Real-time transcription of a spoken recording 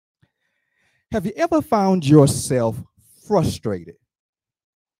Have you ever found yourself frustrated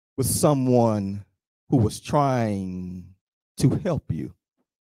with someone who was trying to help you?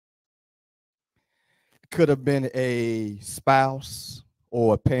 It could have been a spouse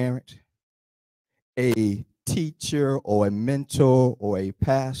or a parent, a teacher or a mentor or a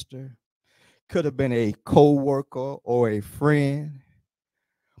pastor, could have been a co-worker or a friend,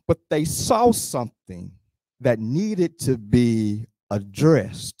 but they saw something that needed to be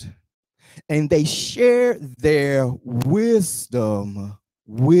addressed and they shared their wisdom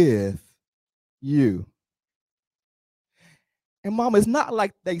with you. And mom, it's not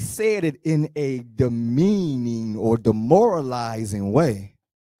like they said it in a demeaning or demoralizing way,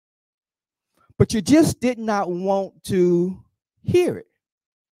 but you just did not want to hear it.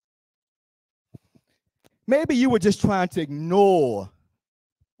 Maybe you were just trying to ignore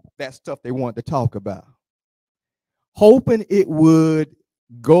that stuff they wanted to talk about, hoping it would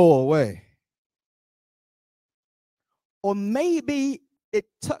go away. Or maybe it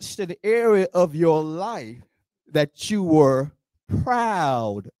touched an area of your life that you were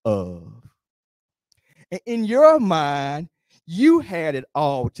proud of. And in your mind, you had it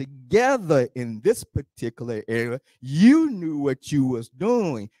all together in this particular area. You knew what you was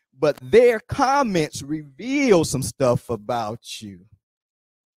doing, but their comments reveal some stuff about you.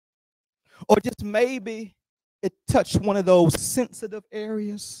 Or just maybe it touched one of those sensitive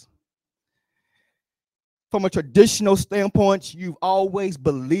areas. From a traditional standpoint, you've always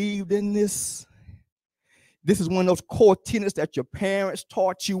believed in this. This is one of those core tenets that your parents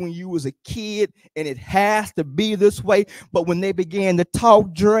taught you when you was a kid, and it has to be this way. But when they began to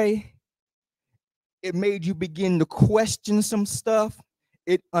talk, Dre, it made you begin to question some stuff.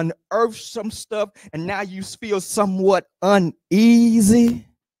 It unearthed some stuff, and now you feel somewhat uneasy.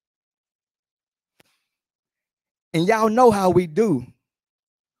 And y'all know how we do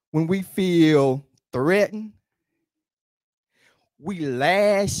when we feel threatened. We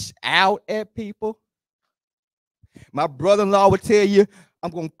lash out at people. My brother-in-law would tell you, I'm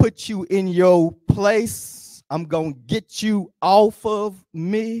going to put you in your place. I'm going to get you off of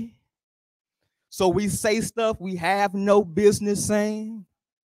me. So we say stuff we have no business saying,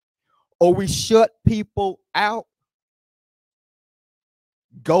 or we shut people out,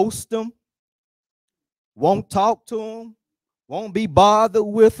 ghost them, won't talk to them, won't be bothered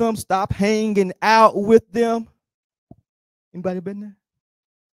with them, stop hanging out with them. Anybody been there?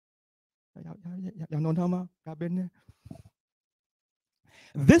 Y'all know what I'm talking about? Y'all been there?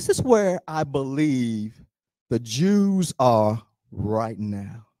 This is where I believe the Jews are right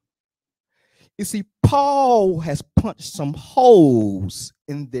now. You see, Paul has punched some holes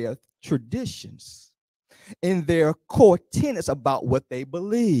in their traditions, in their core tenets about what they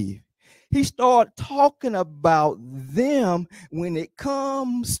believe. He started talking about them when it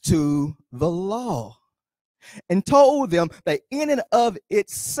comes to the law, and told them that in and of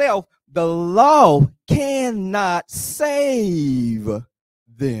itself, the law cannot save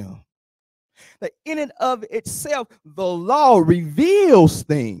them. That in and of itself, the law reveals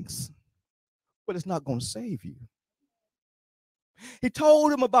things, but it's not going to save you. He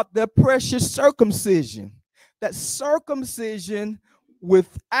told them about their precious circumcision, that circumcision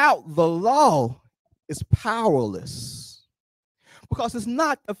without the law is powerless. Because it's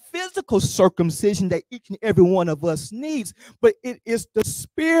not the physical circumcision that each and every one of us needs, but it is the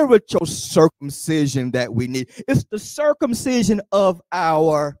spiritual circumcision that we need. It's the circumcision of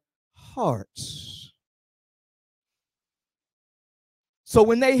our hearts. So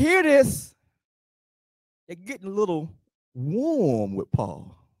when they hear this, they're getting a little warm with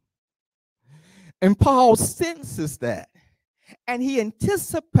Paul. And Paul senses that. And he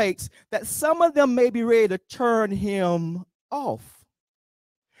anticipates that some of them may be ready to turn him off.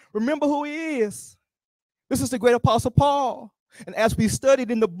 Remember who he is. This is the great apostle Paul. And as we studied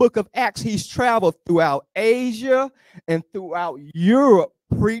in the book of Acts, he's traveled throughout Asia and throughout Europe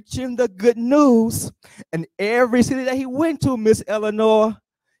preaching the good news. And every city that he went to, Miss Eleanor,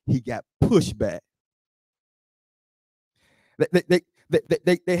 he got pushback.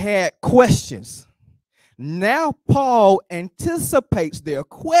 They had questions. Now Paul anticipates their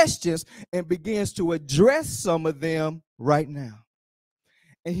questions and begins to address some of them right now.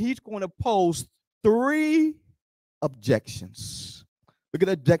 And he's going to pose 3 objections. Look at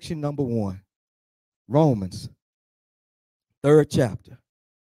objection number 1. Romans, 3rd chapter,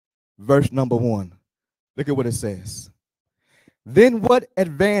 verse number 1. Look at what it says. Then what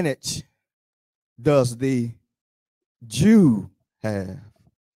advantage does the Jew have?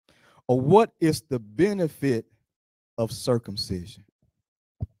 Or what is the benefit of circumcision?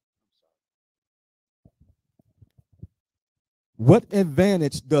 What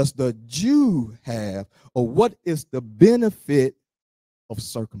advantage does the Jew have, or what is the benefit of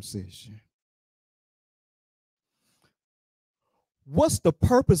circumcision? What's the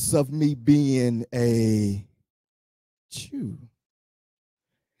purpose of me being a Jew?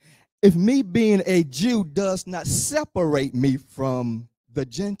 If me being a Jew does not separate me from the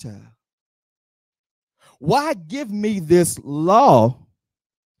Gentile, why give me this law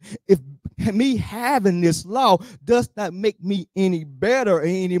if me having this law does not make me any better or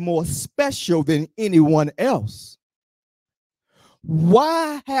any more special than anyone else?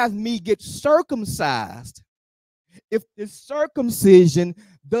 Why have me get circumcised if the circumcision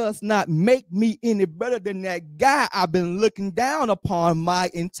does not make me any better than that guy I've been looking down upon my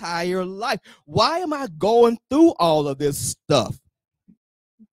entire life? Why am I going through all of this stuff?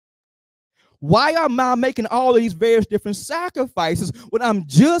 Why am I making all these various different sacrifices when I'm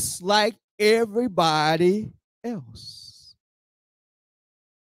just like everybody else?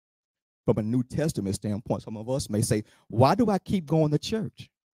 From a New Testament standpoint, some of us may say, why do I keep going to church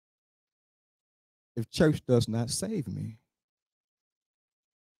if church does not save me?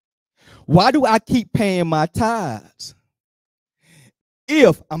 Why do I keep paying my tithes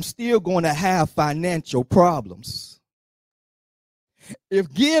if I'm still going to have financial problems?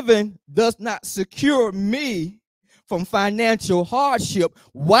 If giving does not secure me from financial hardship,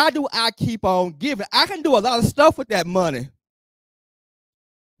 why do I keep on giving? I can do a lot of stuff with that money.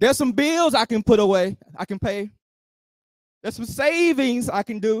 There's some bills I can put away, I can pay. There's some savings I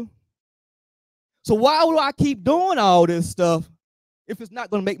can do. So why do I keep doing all this stuff if it's not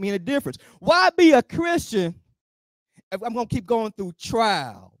going to make me any difference? Why be a Christian if I'm going to keep going through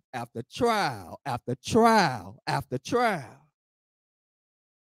trial after trial after trial after trial?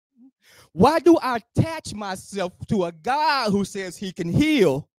 Why do I attach myself to a God who says he can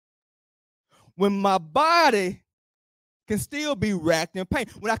heal when my body can still be racked in pain,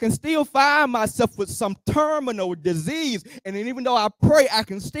 when I can still find myself with some terminal disease, and then even though I pray, I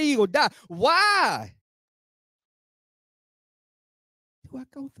can still die? Why do I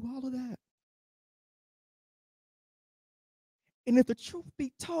go through all of that? And if the truth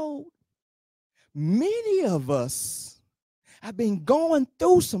be told, many of us have been going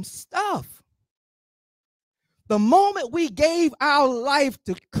through some stuff. The moment we gave our life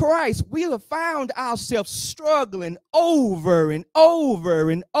to Christ, we have found ourselves struggling over and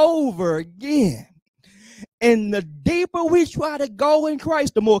over and over again. And the deeper we try to go in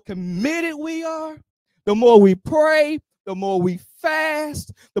Christ, the more committed we are, the more we pray, the more we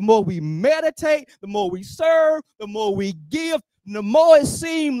fast, the more we meditate, the more we serve, the more we give, the more it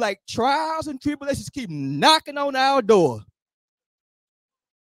seems like trials and tribulations keep knocking on our door.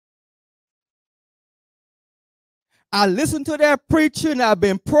 I listen to that preacher and I've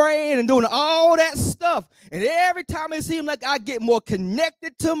been praying and doing all that stuff. And every time it seems like I get more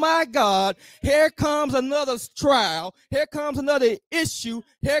connected to my God, here comes another trial. Here comes another issue.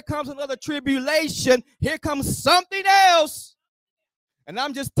 Here comes another tribulation. Here comes something else. And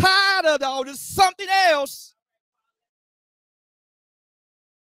I'm just tired of all this something else.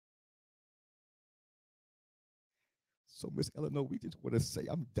 So, Miss Eleanor, we just want to say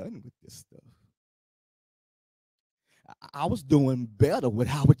I'm done with this stuff. I was doing better when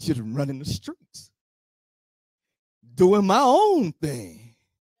I was just running the streets, doing my own thing.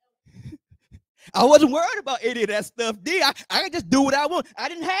 I wasn't worried about any of that stuff then. I could just do what I want. I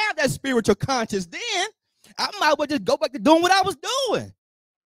didn't have that spiritual conscience then. I might as well just go back to doing what I was doing.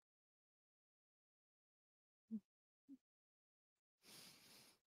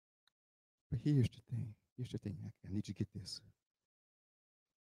 But here's the thing. Here's the thing. I need you to get this.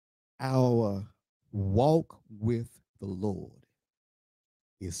 Our walk with the Lord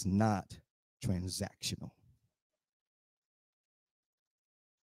is not transactional.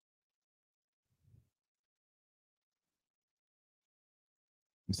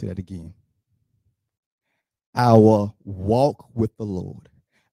 Let me say that again. Our walk with the Lord,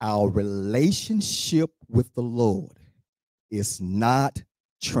 our relationship with the Lord is not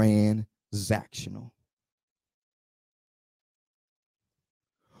transactional.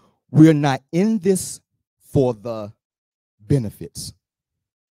 We're not in this for the benefits.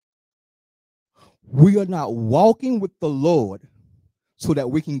 We are not walking with the Lord so that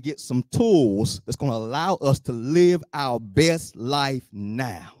we can get some tools that's going to allow us to live our best life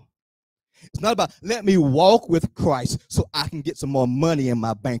now. It's not about let me walk with Christ so I can get some more money in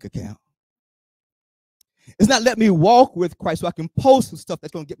my bank account. It's not let me walk with Christ so I can post some stuff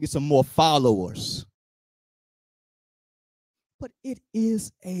that's going to get me some more followers. But it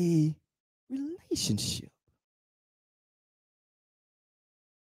is a relationship.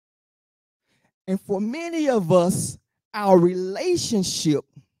 And for many of us, our relationship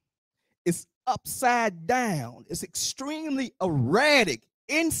is upside down. It's extremely erratic,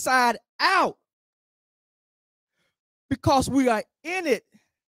 inside out, because we are in it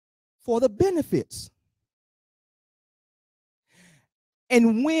for the benefits.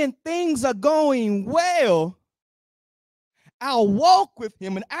 And when things are going well, our walk with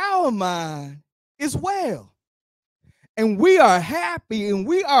him in our mind is well. And we are happy and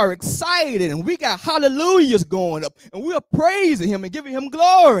we are excited and we got hallelujahs going up and we are praising him and giving him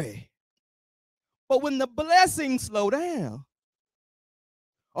glory. But when the blessings slow down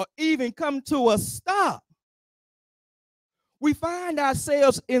or even come to a stop, we find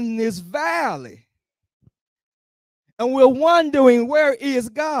ourselves in this valley and we're wondering, where is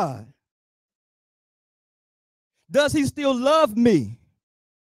God? Does he still love me?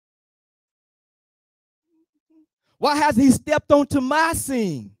 Why hasn't he stepped onto my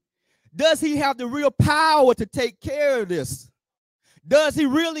scene? Does he have the real power to take care of this? Does he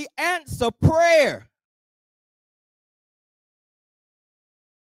really answer prayer?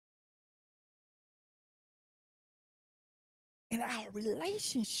 And our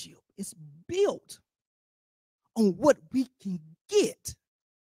relationship is built on what we can get,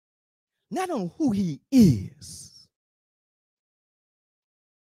 not on who he is.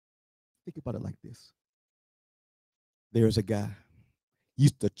 Think about it like this. There's a guy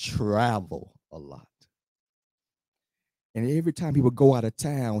used to travel a lot. And every time he would go out of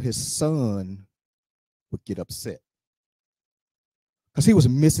town, his son would get upset because he was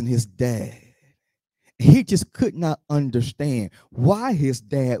missing his dad. He just could not understand why his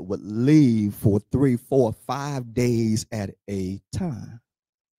dad would leave for 3, 4, 5 days at a time.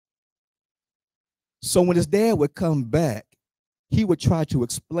 So when his dad would come back, he would try to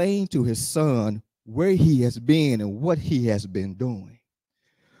explain to his son where he has been and what he has been doing.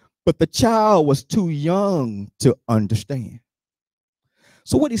 But the child was too young to understand.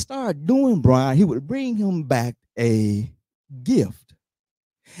 So what he started doing, Brian, he would bring him back a gift.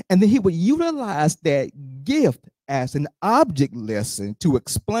 And then he would utilize that gift as an object lesson to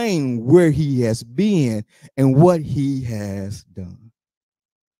explain where he has been and what he has done.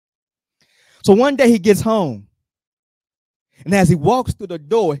 So one day he gets home. And as he walks through the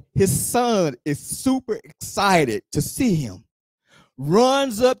door, his son is super excited to see him.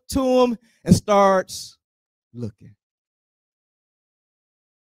 Runs up to him and starts looking.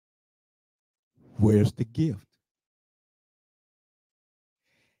 Where's the gift?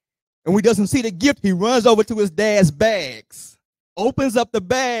 And when he doesn't see the gift, he runs over to his dad's bags, opens up the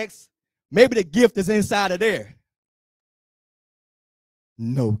bags. Maybe the gift is inside of there.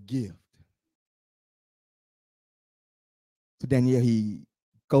 No gift. So Daniel, he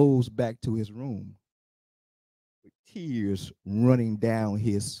goes back to his room with tears running down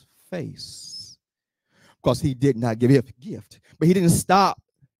his face because he did not give him a gift. But he didn't stop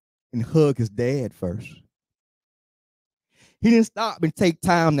and hug his dad first. He didn't stop and take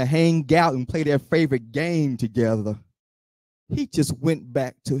time to hang out and play their favorite game together. He just went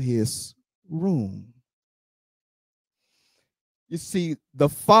back to his room. You see, the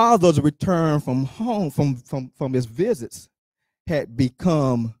father's return from home, from his visits, had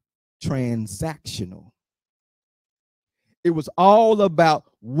become transactional. It was all about,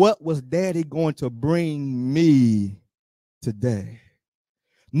 what was daddy going to bring me today?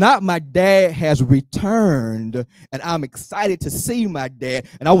 Not, my dad has returned and I'm excited to see my dad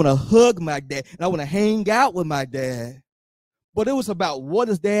and I want to hug my dad and I want to hang out with my dad. But it was about, what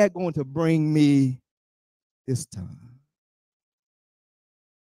is dad going to bring me this time?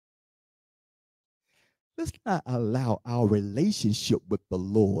 Let's not allow our relationship with the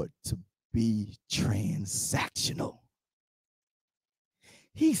Lord to be transactional.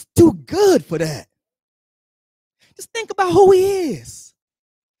 He's too good for that. Just think about who he is.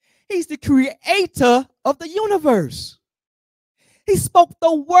 He's the creator of the universe. He spoke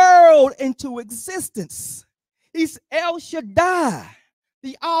the world into existence. He's El Shaddai,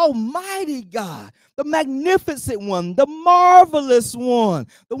 the Almighty God, the magnificent one, the marvelous one,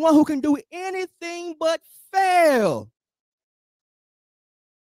 the one who can do anything but fail.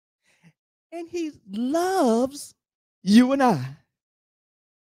 And he loves you and I.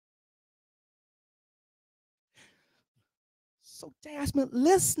 So, Jasmine,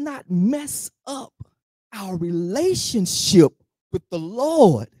 let's not mess up our relationship with the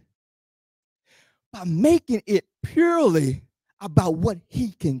Lord by making it purely about what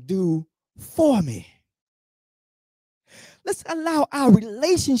he can do for me. Let's allow our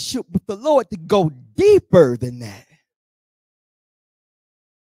relationship with the Lord to go deeper than that.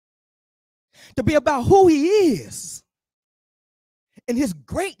 To be about who he is and his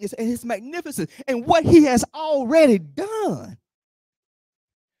greatness and his magnificence and what he has already done.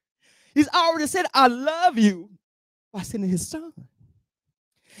 He's already said, I love you by sending his son.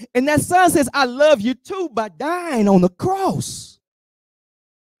 And that son says, I love you too by dying on the cross.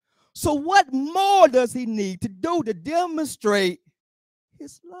 So what more does he need to do to demonstrate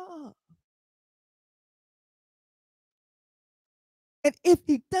his love? And if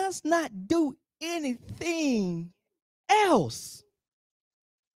he does not do anything else,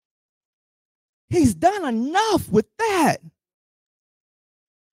 he's done enough with that.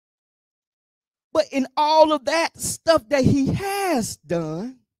 But in all of that stuff that he has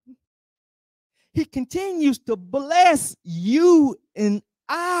done, he continues to bless you and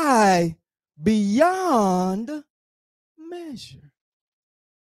I beyond measure.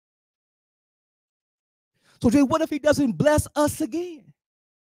 So then what if he doesn't bless us again?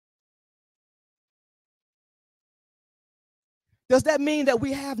 Does that mean that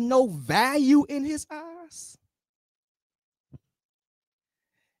we have no value in his eyes?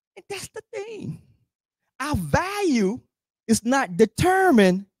 And that's the thing. Our value is not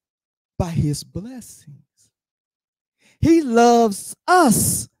determined by his blessings. He loves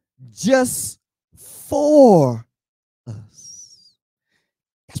us just for us.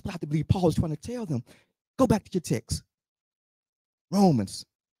 That's what I believe Paul is trying to tell them. Go back to your text. Romans,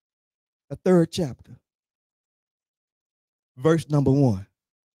 the 3rd chapter, verse number 1.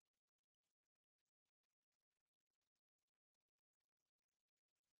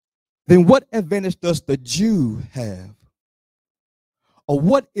 Then what advantage does the Jew have? Or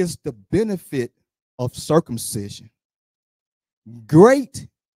what is the benefit of circumcision? Great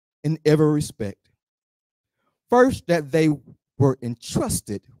in every respect. First, that they were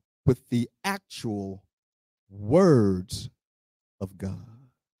entrusted with the actual words of God.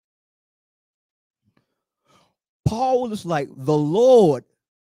 Paul is like, the Lord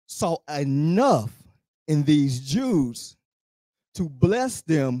saw enough in these Jews to bless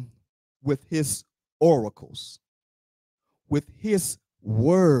them with his oracles, with his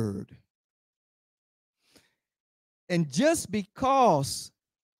word. And just because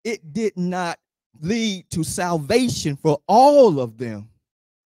it did not lead to salvation for all of them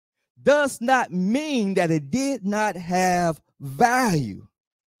does not mean that it did not have value.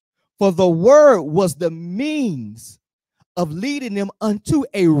 For the word was the means of leading them unto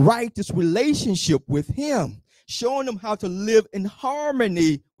a righteous relationship with him, showing them how to live in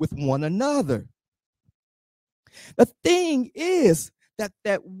harmony with one another. The thing is that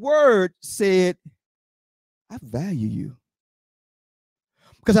that word said, I value you.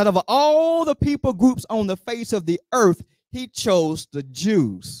 Because out of all the people groups on the face of the earth, he chose the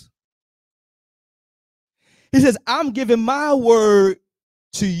Jews. He says, I'm giving my word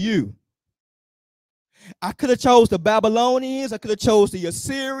to you. I could have chose the Babylonians. I could have chose the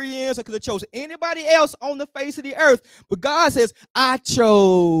Assyrians. I could have chose anybody else on the face of the earth. But God says, I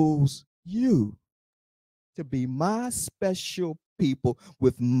chose you to be my special people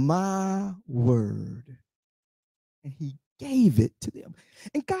with my word. And he gave it to them.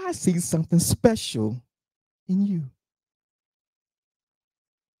 And God sees something special in you.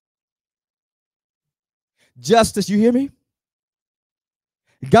 Justice, you hear me?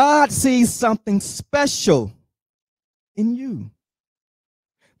 God sees something special in you.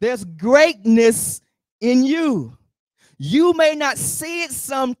 There's greatness in you. You may not see it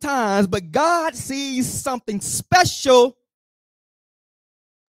sometimes, but God sees something special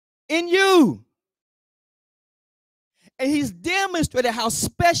in you. And he's demonstrated how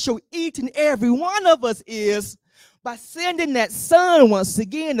special each and every one of us is by sending that son once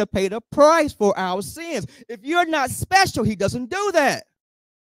again to pay the price for our sins. If you're not special, he doesn't do that.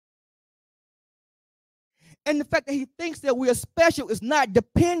 And the fact that he thinks that we are special is not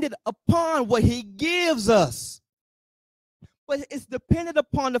dependent upon what he gives us, but it's dependent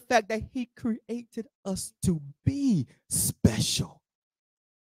upon the fact that he created us to be special.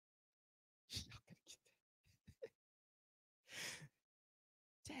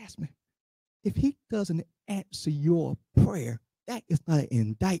 Jasmine, if he doesn't answer your prayer, that is not an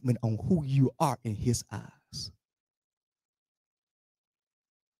indictment on who you are in his eyes.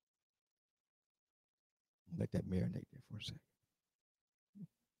 Let that marinate there for a second.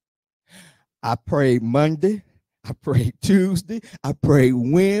 I prayed Monday. I prayed Tuesday. I prayed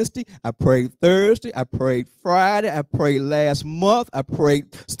Wednesday. I prayed Thursday. I prayed Friday. I prayed last month. I prayed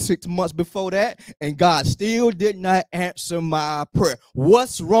 6 months before that. And God still did not answer my prayer.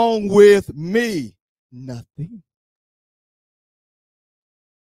 What's wrong with me? Nothing.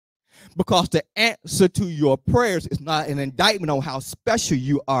 Because the answer to your prayers is not an indictment on how special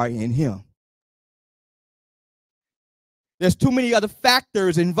you are in him. There's too many other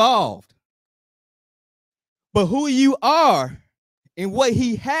factors involved. But who you are and what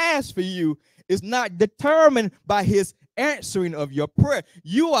he has for you is not determined by his answering of your prayer.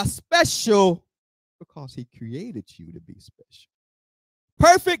 You are special because he created you to be special.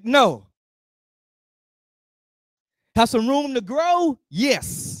 Perfect? No. Have some room to grow?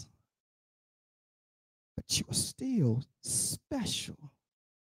 Yes. But you are still special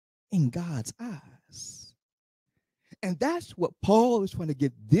in God's eyes. And that's what Paul is trying to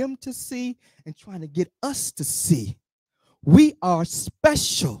get them to see and trying to get us to see. We are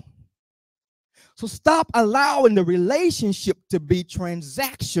special. So stop allowing the relationship to be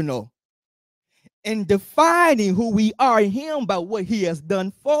transactional and defining who we are in him by what he has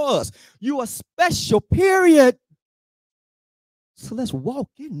done for us. You are special, period. So let's walk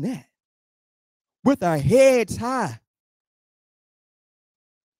in that with our heads high.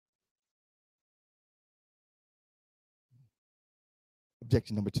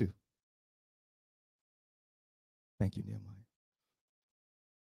 Objection number 2. Thank you, Nehemiah.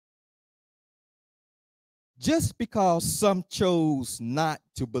 Just because some chose not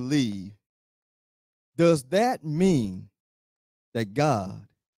to believe, does that mean that God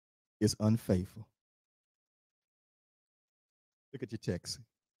is unfaithful? Look at your text.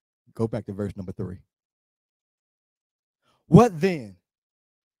 Go back to verse number 3. What then?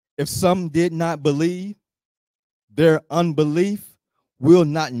 If some did not believe, their unbelief will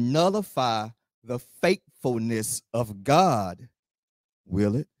not nullify the faithfulness of God,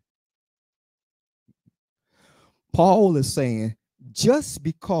 will it? Paul is saying, just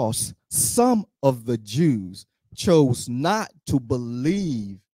because some of the Jews chose not to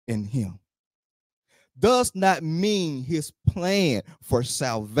believe in him does not mean his plan for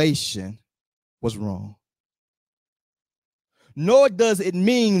salvation was wrong. Nor does it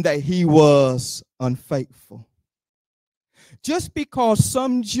mean that he was unfaithful. Just because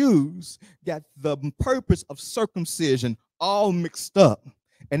some Jews got the purpose of circumcision all mixed up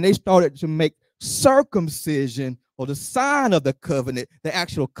and they started to make circumcision or the sign of the covenant, the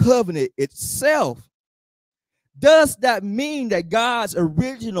actual covenant itself, does that mean that God's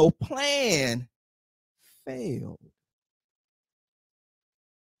original plan failed?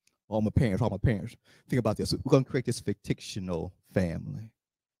 All my parents, think about this. We're going to create this fictional family.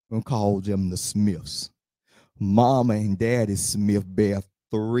 We're going to call them the Smiths. Mama and Daddy Smith bear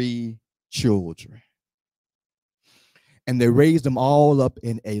 3 children. And they raised them all up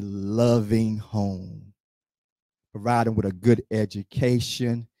in a loving home, provide them with a good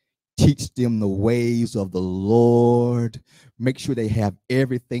education, teach them the ways of the Lord, make sure they have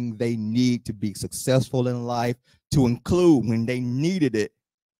everything they need to be successful in life, to include when they needed it,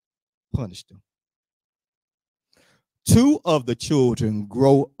 punish them. 2 of the children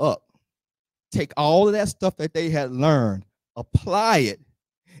grow up, take all of that stuff that they had learned, apply it,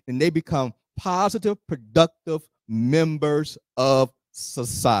 and they become positive, productive members of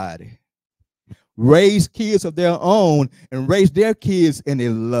society. Raise kids of their own and raise their kids in a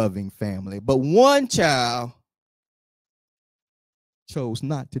loving family. But one child chose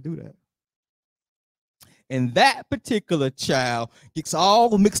not to do that. And that particular child gets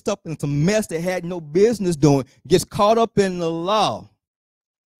all mixed up in some mess they had no business doing, gets caught up in the law.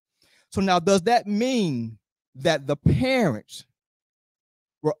 So now, does that mean that the parents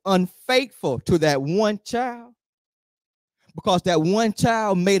were unfaithful to that one child because that one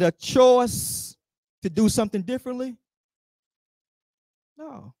child made a choice to do something differently?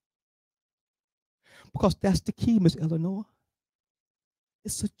 No. Because that's the key, Miss Eleanor.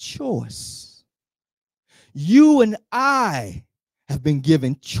 It's a choice. You and I have been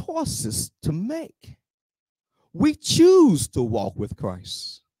given choices to make. We choose to walk with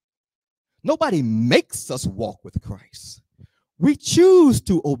Christ. Nobody makes us walk with Christ. We choose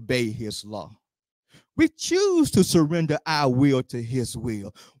to obey his law. We choose to surrender our will to his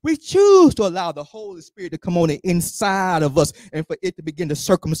will. We choose to allow the Holy Spirit to come on the inside of us and for it to begin to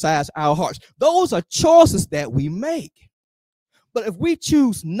circumcise our hearts. Those are choices that we make. But if we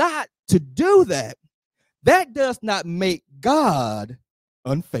choose not to do that, that does not make God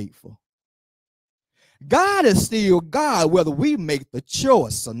unfaithful. God is still God whether we make the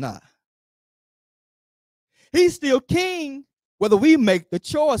choice or not. He's still king whether we make the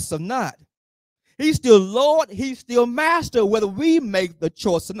choice or not. He's still Lord, he's still master whether we make the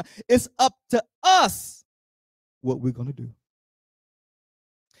choice or not. It's up to us what we're going to do.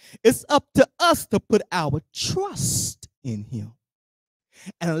 It's up to us to put our trust in him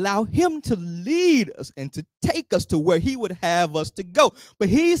and allow him to lead us and to take us to where he would have us to go. But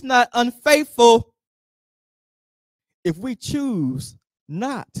he's not unfaithful if we choose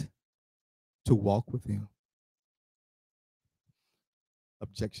not to walk with him.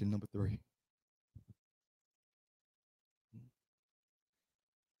 Objection number 3.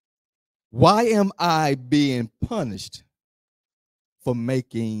 Why am I being punished for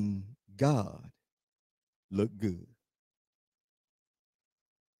making God look good?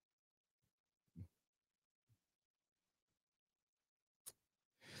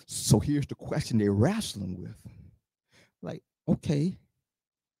 So here's the question they're wrestling with. Like, okay,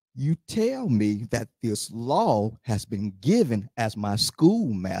 you tell me that this law has been given as my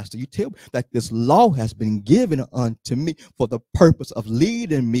schoolmaster. You tell me that this law has been given unto me for the purpose of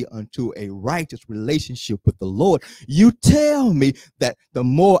leading me unto a righteous relationship with the Lord. You tell me that the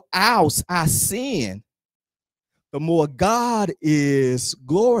more else I sin, the more God is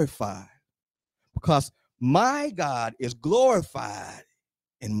glorified, because my God is glorified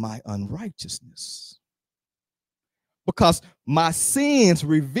in my unrighteousness. Because my sins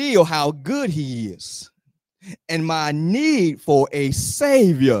reveal how good he is and my need for a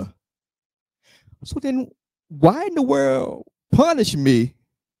savior. So then why in the world punish me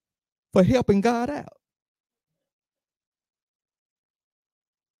for helping God out?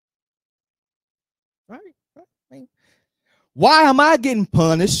 Right? Why am I getting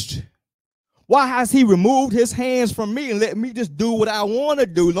punished? Why has he removed his hands from me and let me just do what I want to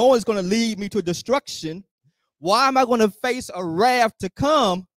do? No one's going to lead me to destruction. Why am I going to face a wrath to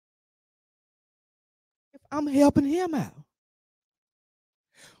come if I'm helping him out?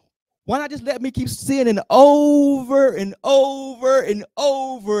 Why not just let me keep sinning over and over and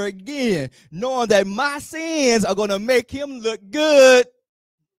over again, knowing that my sins are going to make him look good?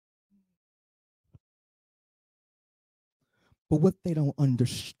 But what they don't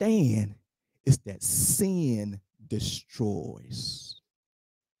understand is that sin destroys.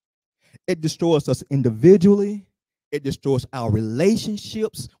 It destroys us individually. It destroys our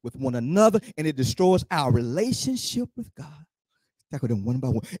relationships with one another, and it destroys our relationship with God. Tackle them one by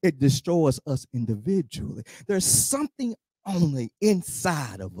one. It destroys us individually. There's something on the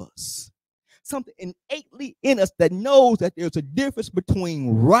inside of us, something innately in us that knows that there's a difference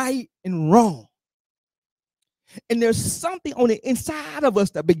between right and wrong. And there's something on the inside of us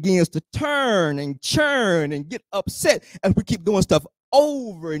that begins to turn and churn and get upset as we keep doing stuff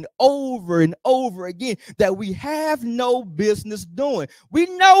over and over and over again that we have no business doing. We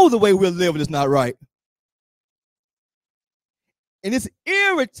know the way we're living is not right. And it's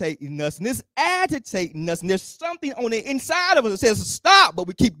irritating us, and it's agitating us, and there's something on the inside of us that says stop, but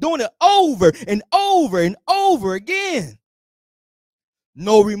we keep doing it over and over and over again.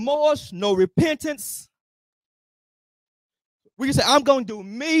 No remorse, no repentance. We can say, I'm going to do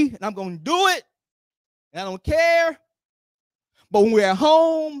me, and I'm going to do it, and I don't care. But when we're at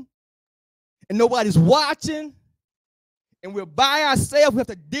home, and nobody's watching, and we're by ourselves, we have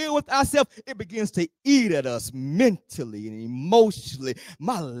to deal with ourselves, it begins to eat at us mentally and emotionally.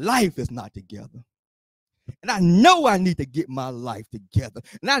 My life is not together. And I know I need to get my life together.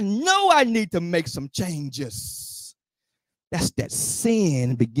 And I know I need to make some changes. That's that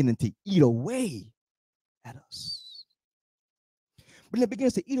sin beginning to eat away at us. But it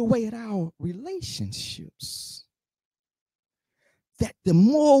begins to eat away at our relationships. That the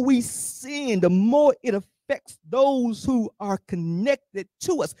more we sin, the more it affects those who are connected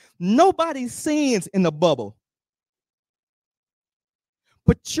to us. Nobody sins in a bubble.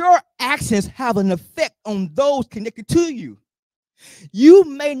 But your actions have an effect on those connected to you. You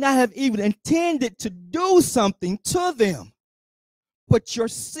may not have even intended to do something to them, but your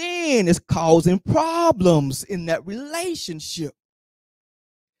sin is causing problems in that relationship.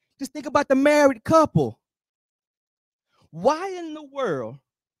 Just think about the married couple. Why in the world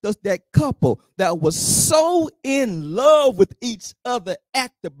does that couple that was so in love with each other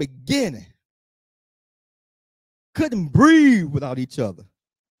at the beginning couldn't breathe without each other?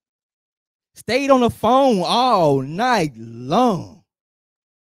 Stayed on the phone all night long.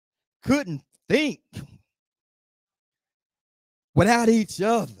 Couldn't think without each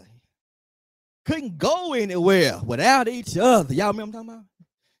other. Couldn't go anywhere without each other. Y'all remember what I'm talking about?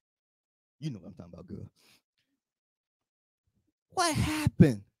 You know what I'm talking about, girl. What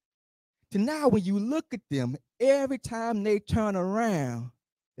happened to now when you look at them, every time they turn around,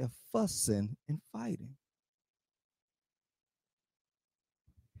 they're fussing and fighting?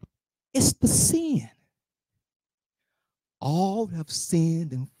 It's the sin. All have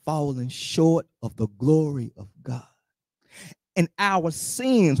sinned and fallen short of the glory of God. And our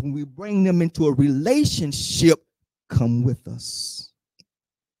sins, when we bring them into a relationship, come with us.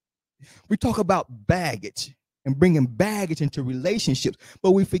 We talk about baggage and bringing baggage into relationships,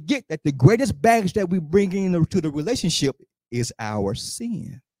 but we forget that the greatest baggage that we bring into the relationship is our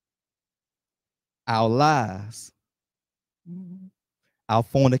sin, our lies, our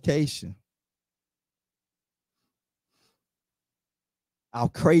fornication, our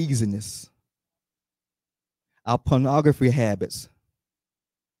craziness, our pornography habits,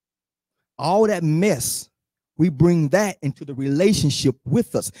 all that mess, we bring that into the relationship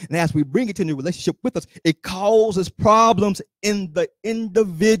with us. And as we bring it into the relationship with us, it causes problems in the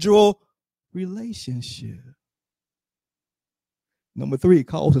individual relationship. Number 3, it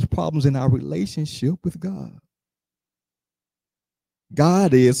causes problems in our relationship with God.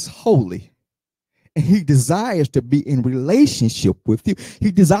 God is holy, and he desires to be in relationship with you.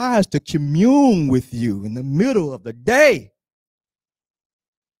 He desires to commune with you in the middle of the day.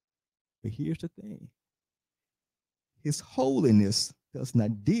 But here's the thing. His holiness does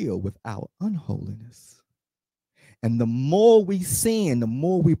not deal with our unholiness. And the more we sin, the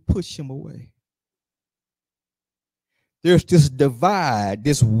more we push him away. There's this divide,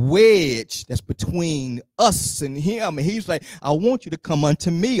 this wedge that's between us and him. And he's like, I want you to come unto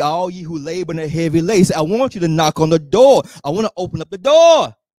me, all ye who labor and are heavy laden. I want you to knock on the door. I want to open up the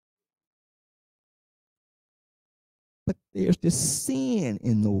door. But there's this sin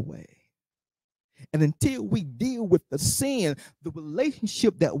in the way. And until we deal with the sin, the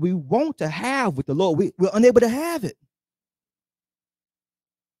relationship that we want to have with the Lord, we're unable to have it.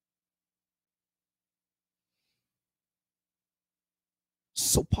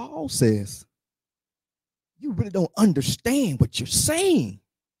 So Paul says, you really don't understand what you're saying.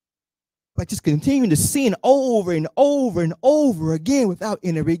 By just continuing to sin over and over and over again without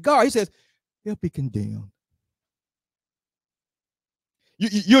any regard. He says, they'll be condemned.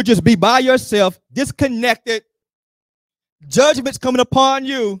 You'll just be by yourself, disconnected. Judgment's coming upon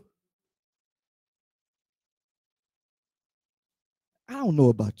you. I don't know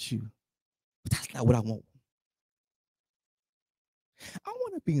about you, but that's not what I want. I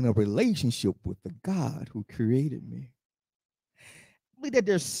want to be in a relationship with the God who created me. I believe that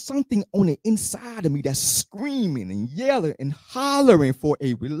there's something on the inside of me that's screaming and yelling and hollering for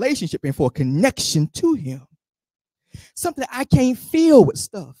a relationship and for a connection to him. Something that I can't feel with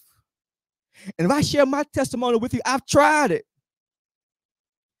stuff. And if I share my testimony with you, I've tried it.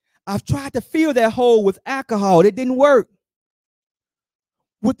 I've tried to fill that hole with alcohol. It didn't work.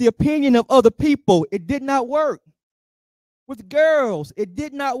 With the opinion of other people, it did not work. With girls, it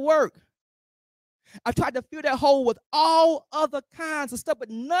did not work. I tried to fill that hole with all other kinds of stuff, but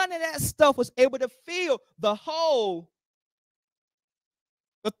none of that stuff was able to fill the hole,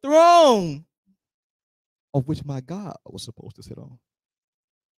 the throne of which my God was supposed to sit on.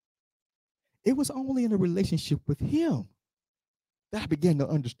 It was only in a relationship with him that I began to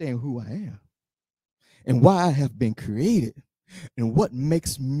understand who I am and why I have been created and what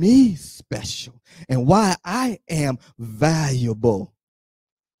makes me special and why I am valuable.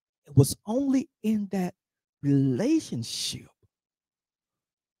 It was only in that relationship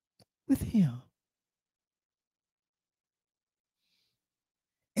with him.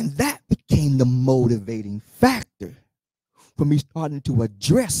 And that became the motivating factor for me starting to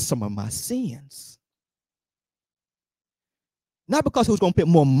address some of my sins. Not because he was going to put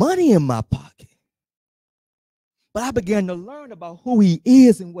more money in my pocket, but I began to learn about who he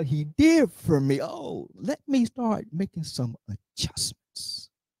is and what he did for me. Oh, let me start making some adjustments.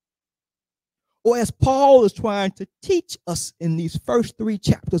 Or as Paul is trying to teach us in these first 3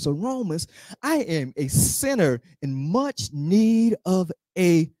 chapters of Romans, I am a sinner in much need of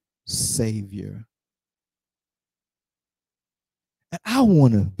a Savior. And I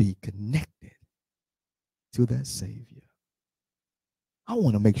want to be connected to that Savior. I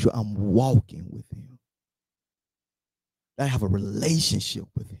want to make sure I'm walking with him. That I have a relationship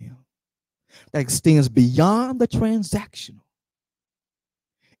with him that extends beyond the transactional.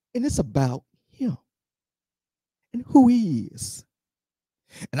 And it's about him and who he is.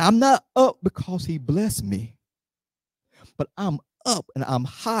 And I'm not up because he blessed me, but I'm up and I'm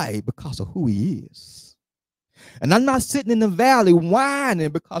high because of who he is. And I'm not sitting in the valley whining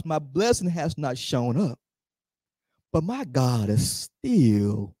because my blessing has not shown up. But my God is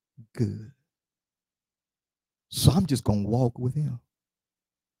still good. So I'm just going to walk with him.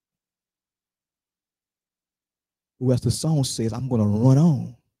 Or as the song says, I'm going to run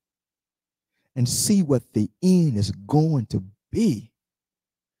on and see what the end is going to be.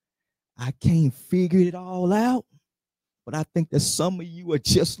 I can't figure it all out, but I think that some of you are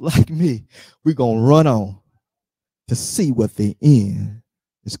just like me. We're going to run on to see what the end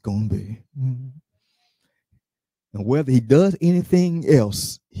is going to be. And whether he does anything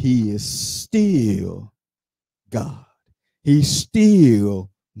else, he is still God. He's still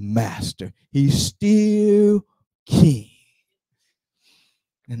master. He's still king.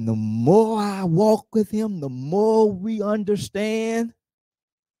 And the more I walk with him, the more we understand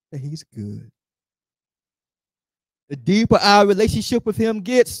that he's good. The deeper our relationship with him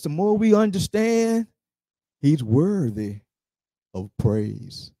gets, the more we understand he's worthy of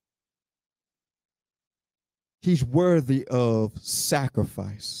praise. He's worthy of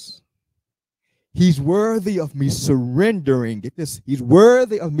sacrifice. He's worthy of me surrendering. Get this. He's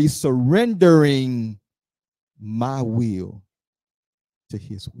worthy of me surrendering my will to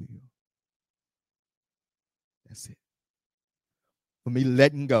his will. That's it. For me,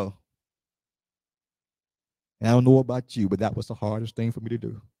 letting go. And I don't know about you, but that was the hardest thing for me to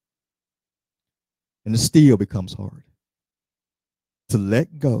do. And it still becomes hard to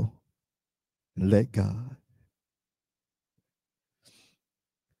let go and let God.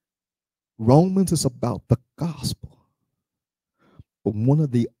 Romans is about the gospel. But one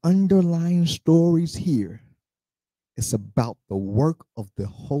of the underlying stories here is about the work of the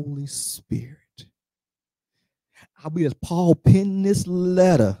Holy Spirit. I believe as Paul penned this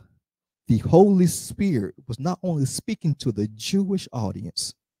letter, the Holy Spirit was not only speaking to the Jewish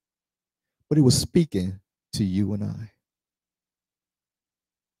audience, but it was speaking to you and I.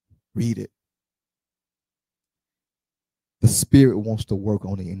 Read it. The Spirit wants to work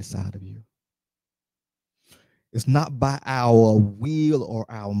on the inside of you. It's not by our will or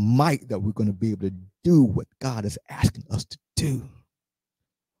our might that we're going to be able to do what God is asking us to do,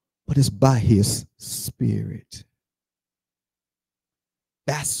 but it's by his Spirit.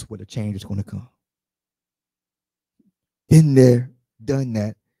 That's where the change is going to come. Been there, done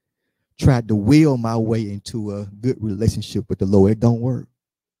that, tried to will my way into a good relationship with the Lord. It don't work.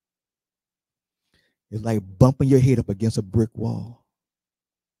 It's like bumping your head up against a brick wall.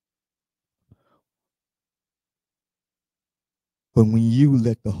 But when you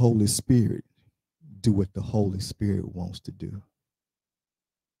let the Holy Spirit do what the Holy Spirit wants to do,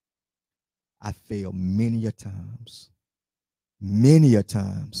 I failed many a times,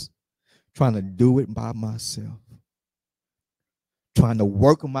 trying to do it by myself, trying to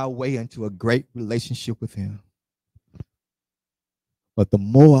work my way into a great relationship with him. But the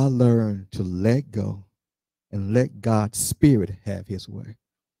more I learn to let go and let God's Spirit have his way,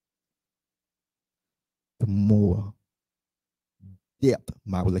 the more depth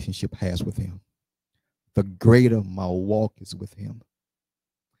my relationship has with him, the greater my walk is with him,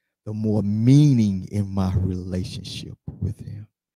 the more meaning in my relationship with him.